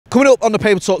Coming up on the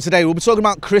Paper Talk today, we'll be talking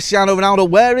about Cristiano Ronaldo.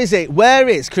 Where is it? Where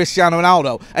is Cristiano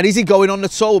Ronaldo? And is he going on the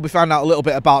tour? We'll be finding out a little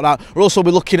bit about that. We'll also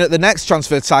be looking at the next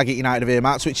transfer target United have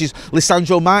earmarked, which is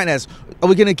Lisandro Martinez. Are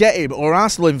we going to get him, or are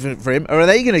Arsenal in for him, or are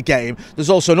they going to get him? There's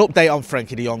also an update on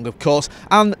Frenkie de Jong, of course,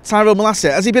 and Tyrell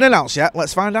Malacia. Has he been announced yet?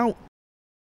 Let's find out.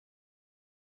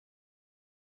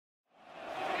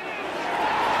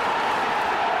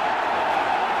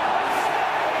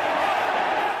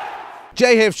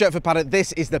 Jay here of Stretford, Paddock.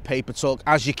 This is the Paper Talk.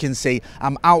 As you can see,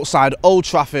 I'm outside Old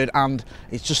Trafford and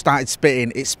it's just started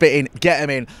spitting. It's spitting. Get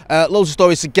them in. Loads of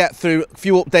stories to get through, a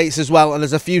few updates as well, and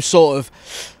there's a few sort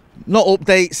of, not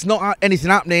updates, not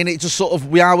anything happening. It's just sort of,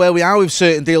 we are where we are with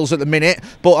certain deals at the minute,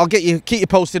 but I'll keep you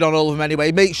posted on all of them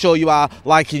anyway. Make sure you are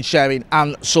liking, sharing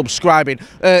and subscribing.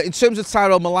 In terms of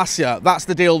Tyrell Malacia, that's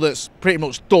the deal that's pretty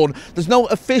much done. There's no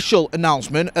official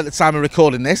announcement at the time of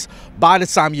recording this. By the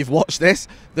time you've watched this,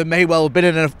 there may well have been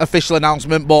an official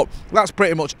announcement, but that's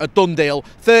pretty much a done deal.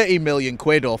 30 million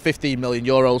quid or 15 million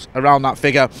euros, around that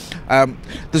figure.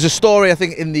 There's a story, I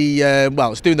think, in the,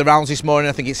 well, it's doing the rounds this morning.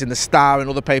 I think it's in the Star and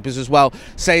other papers as well,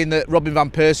 saying that Robin van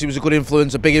Persie was a good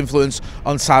influence, a big influence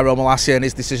on Tyrell Malacia and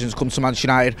his decisions come to Manchester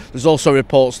United. There's also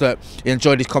reports that he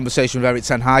enjoyed his conversation with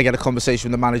Eriksen Cristiano Ronaldo. He had a conversation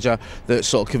with the manager that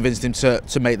sort of convinced him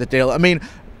to make the deal. I mean,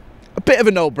 a bit of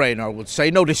a no-brainer, I would say.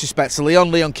 No disrespect to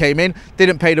Leon. Leon came in,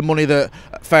 didn't pay the money that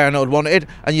Feyenoord wanted,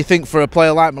 and you think for a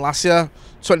player like Malacia,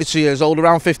 22 years old,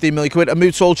 around 15 million quid, a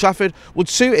move to Old Trafford would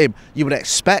suit him. You would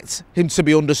expect him to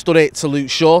be understudy to Luke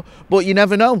Shaw, but you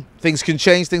never know. Things can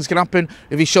change, things can happen.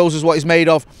 If he shows us what he's made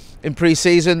of in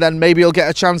pre-season, then maybe he'll get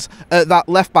a chance at that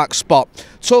left-back spot.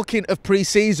 Talking of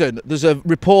pre-season, there's a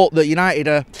report that United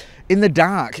are in the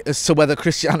dark as to whether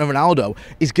Cristiano Ronaldo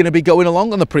is going to be going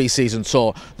along on the pre-season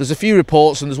tour. There's a few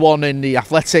reports, and there's one in The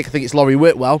Athletic. I think it's Laurie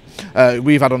Whitwell,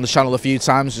 we've had on the channel a few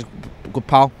times, good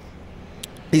pal.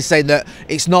 He's saying that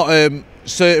it's not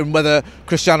certain whether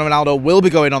Cristiano Ronaldo will be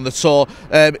going on the tour.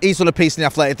 He's done a piece in The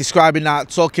Athletic describing that,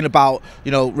 talking about,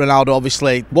 you know, Ronaldo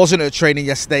obviously wasn't at training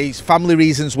yesterday, family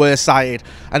reasons were cited,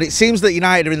 and it seems that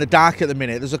United are in the dark at the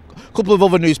minute. There's a couple of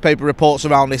other newspaper reports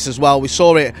around this as well. We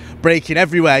saw it breaking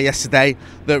everywhere yesterday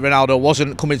that Ronaldo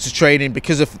wasn't coming to training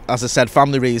because of, as I said,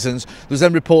 family reasons. There's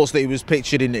then reports that he was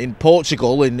pictured in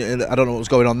Portugal, in I don't know what was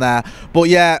going on there, but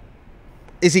yeah,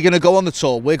 is he going to go on the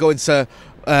tour? We're going to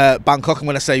Bangkok, and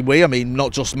when I say we, I mean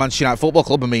not just Manchester United Football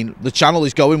Club. I mean the channel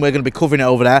is going, we're going to be covering it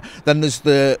over there. Then there's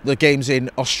the games in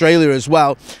Australia as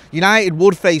well. United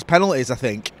would face penalties, I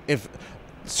think, if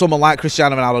someone like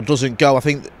Cristiano Ronaldo doesn't go. I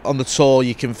think on the tour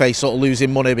you can face sort of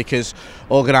losing money because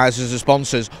organisers and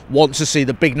sponsors want to see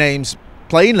the big names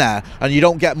playing there, and you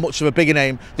don't get much of a bigger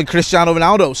name than Cristiano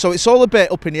Ronaldo. So it's all a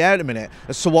bit up in the air at the minute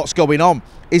as to what's going on.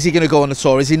 Is he going to go on the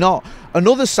tour? Is he not?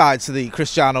 Another side to the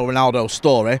Cristiano Ronaldo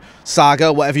story,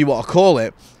 saga, whatever you want to call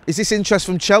it, is this interest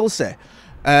from Chelsea.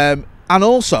 And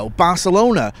also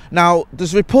Barcelona. Now,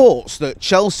 there's reports that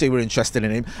Chelsea were interested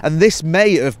in him, and this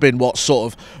may have been what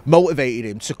sort of motivated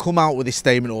him to come out with his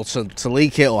statement, or to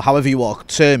leak it, or however you want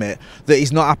to term it, that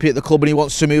he's not happy at the club and he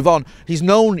wants to move on. He's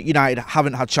known United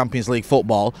haven't had Champions League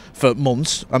football for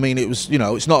months. I mean, it was, you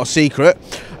know, it's not a secret.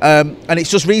 And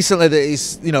it's just recently that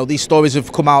he's, you know, these stories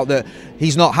have come out that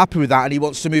he's not happy with that and he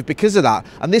wants to move because of that.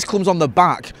 And this comes on the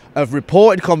back of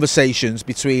reported conversations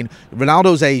between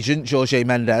Ronaldo's agent, Jorge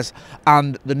Mendes,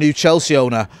 and the new Chelsea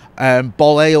owner,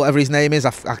 Bolle, whatever his name is.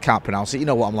 I can't pronounce it. You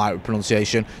know what I'm like with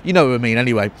pronunciation. You know what I mean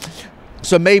anyway.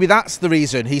 So maybe that's the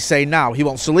reason he's saying now he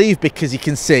wants to leave, because he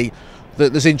can see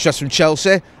that there's interest from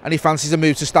Chelsea and he fancies a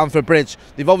move to Stamford Bridge.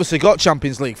 They've obviously got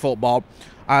Champions League football,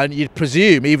 and you'd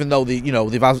presume, even though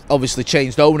they've obviously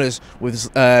changed owners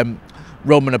with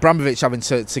Roman Abramovich having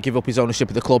to give up his ownership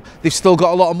of the club, they've still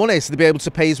got a lot of money, so they'll be able to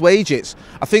pay his wages.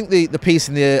 I think the piece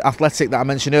in The Athletic that I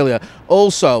mentioned earlier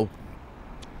also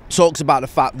talks about the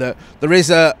fact that there is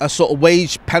a sort of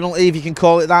wage penalty, if you can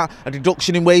call it that, a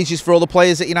deduction in wages for all the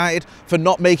players at United for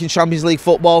not making Champions League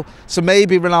football. So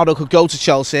maybe Ronaldo could go to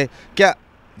Chelsea, get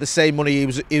the same money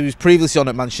he was previously on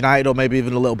at Manchester United, or maybe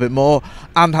even a little bit more,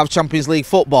 and have Champions League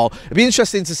football. It'd be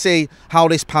interesting to see how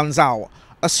this pans out.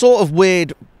 A sort of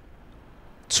weird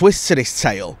twist to this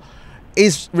tale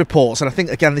is reports, and I think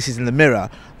again this is in the Mirror,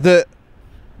 that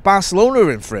Barcelona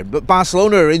are in for him, but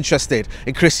Barcelona are interested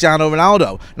in Cristiano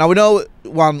Ronaldo. Now we know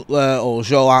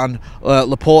Joan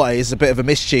Laporte is a bit of a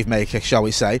mischief maker, shall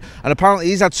we say, and apparently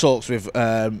he's had talks with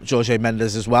Jorge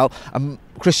Mendes as well, and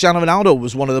Cristiano Ronaldo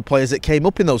was one of the players that came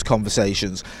up in those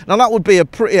conversations. Now that would be a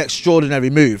pretty extraordinary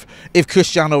move if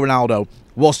Cristiano Ronaldo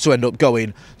was to end up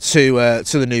going to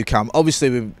the Nou Camp.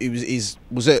 Obviously he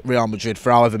was at Real Madrid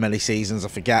for however many seasons, I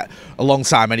forget, a long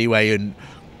time anyway, and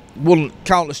won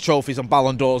countless trophies and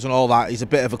Ballon d'Ors and all that. He's a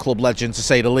bit of a club legend, to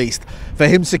say the least. For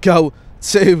him to go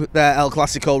to their El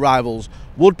Clasico rivals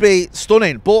would be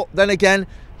stunning. But then again,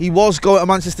 he was going to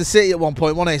Manchester City at one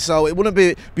point, wasn't he? So it wouldn't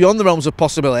be beyond the realms of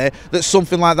possibility that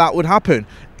something like that would happen.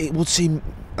 It would seem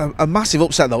a massive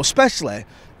upset, though, especially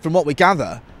from what we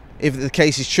gather, if the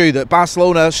case is true, that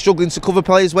Barcelona are struggling to cover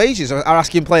players' wages, are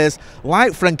asking players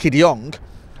like Frenkie de Jong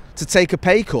to take a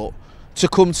pay cut to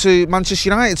come to Manchester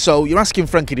United. So you're asking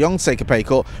Frenkie de Jong to take a pay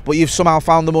cut, but you've somehow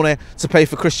found the money to pay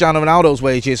for Cristiano Ronaldo's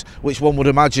wages, which one would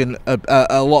imagine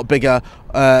a lot bigger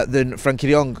than Frenkie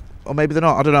de Jong. Or maybe they're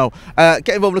not, I don't know.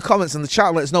 Get involved in the comments and the chat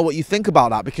and let us know what you think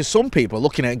about that, because some people are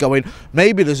looking at it going,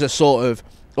 maybe there's a sort of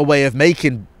a way of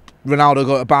making Ronaldo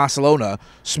go to Barcelona,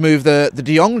 smooth the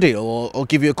De Jong deal, or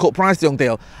give you a cut price De Jong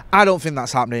deal. I don't think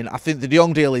that's happening. I think the De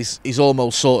Jong deal is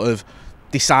almost sort of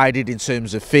decided in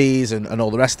terms of fees and all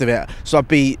the rest of it. So I'd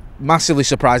be massively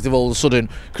surprised if all of a sudden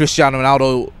Cristiano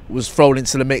Ronaldo was thrown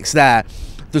into the mix there.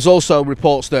 There's also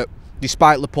reports that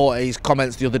despite Laporte's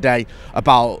comments the other day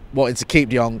about wanting to keep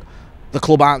De Jong, the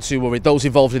club aren't too worried. Those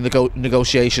involved in the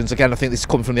negotiations, again, I think this is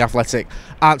coming from The Athletic,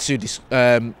 aren't too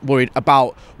worried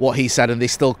about what he said, and they're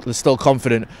still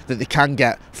confident that they can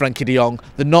get Frenkie de Jong.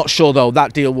 They're not sure, though,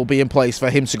 that deal will be in place for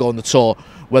him to go on the tour.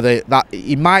 Whether that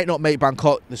he might not make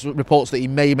Bangkok, there's reports that he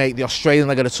may make the Australian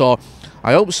leg of the tour.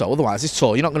 I hope so. Otherwise, this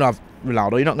tour, you're not going to have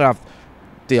Ronaldo, you're not going to have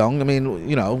De Jong. I mean,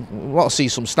 you know, we want to see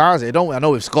some stars here, don't we? I know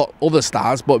we've got other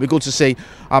stars, but it'd be good to see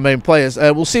our main players.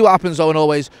 We'll see what happens, though, and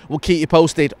always we'll keep you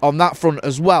posted on that front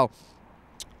as well.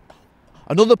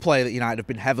 Another player that United have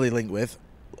been heavily linked with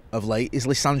of late is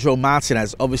Lisandro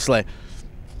Martinez. Obviously,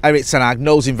 Eriksen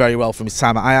knows him very well from his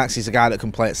time at Ajax. He's a guy that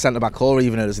can play at centre-back or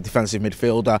even as a defensive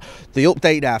midfielder. The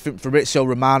update there, I think Fabrizio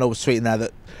Romano was tweeting there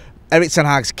that Eriksen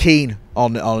keen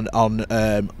on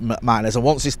Martinez and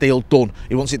wants this deal done.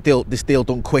 He wants this deal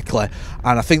done quickly.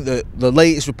 And I think that the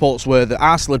latest reports were that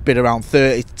Arsenal had bid around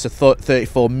 30 to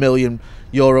 34 million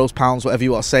euros, pounds, whatever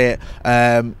you want to say it.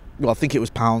 Well, I think it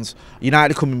was pounds.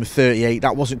 United coming with 38.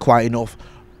 That wasn't quite enough.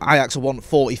 Ajax want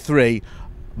 43.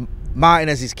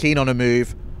 Martinez is keen on a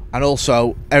move. And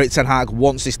also, Eriksen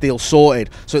wants this deal sorted.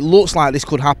 So it looks like this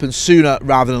could happen sooner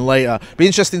rather than later. Be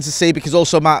interesting to see, because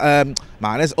also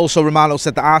Martinez, also Romano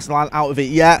said that Arsenal aren't out of it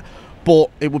yet. But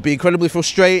it would be incredibly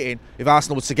frustrating if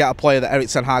Arsenal were to get a player that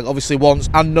Eriksen obviously wants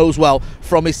and knows well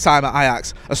from his time at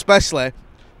Ajax. Especially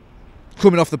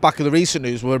coming off the back of the recent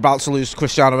news, we're about to lose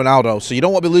Cristiano Ronaldo. So you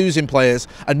don't want to be losing players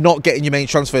and not getting your main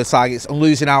transfer targets and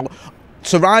losing out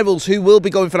to rivals who will be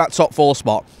going for that top 4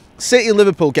 spot. City and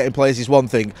Liverpool getting players is one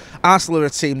thing. Arsenal are a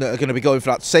team that are going to be going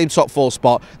for that same top 4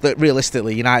 spot that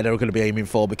realistically United are going to be aiming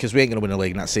for, because we ain't going to win a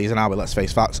league next season, are we? Let's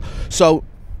face facts. So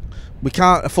we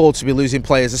can't afford to be losing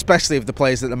players, especially if the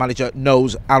players that the manager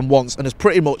knows and wants and has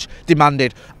pretty much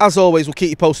demanded. As always, we'll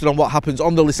keep you posted on what happens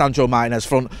on the Lisandro Martinez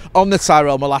front, on the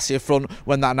Tyrell Malacia front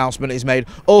when that announcement is made,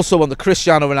 also on the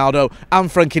Cristiano Ronaldo and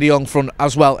Frenkie de Jong front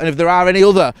as well. And if there are any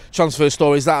other transfer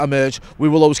stories that emerge, we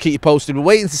will always keep you posted. We're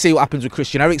waiting to see what happens with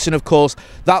Christian Eriksen, of course.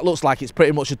 That looks like it's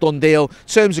pretty much a done deal.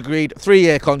 Terms agreed,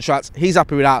 3-year contract. He's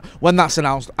happy with that. When that's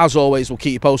announced, as always, we'll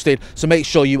keep you posted. So make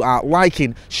sure you are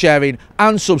liking, sharing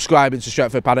and subscribing to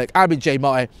Stretford Paddock. I've been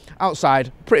Motty,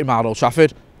 outside pretty mild Old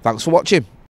Trafford. Thanks for watching.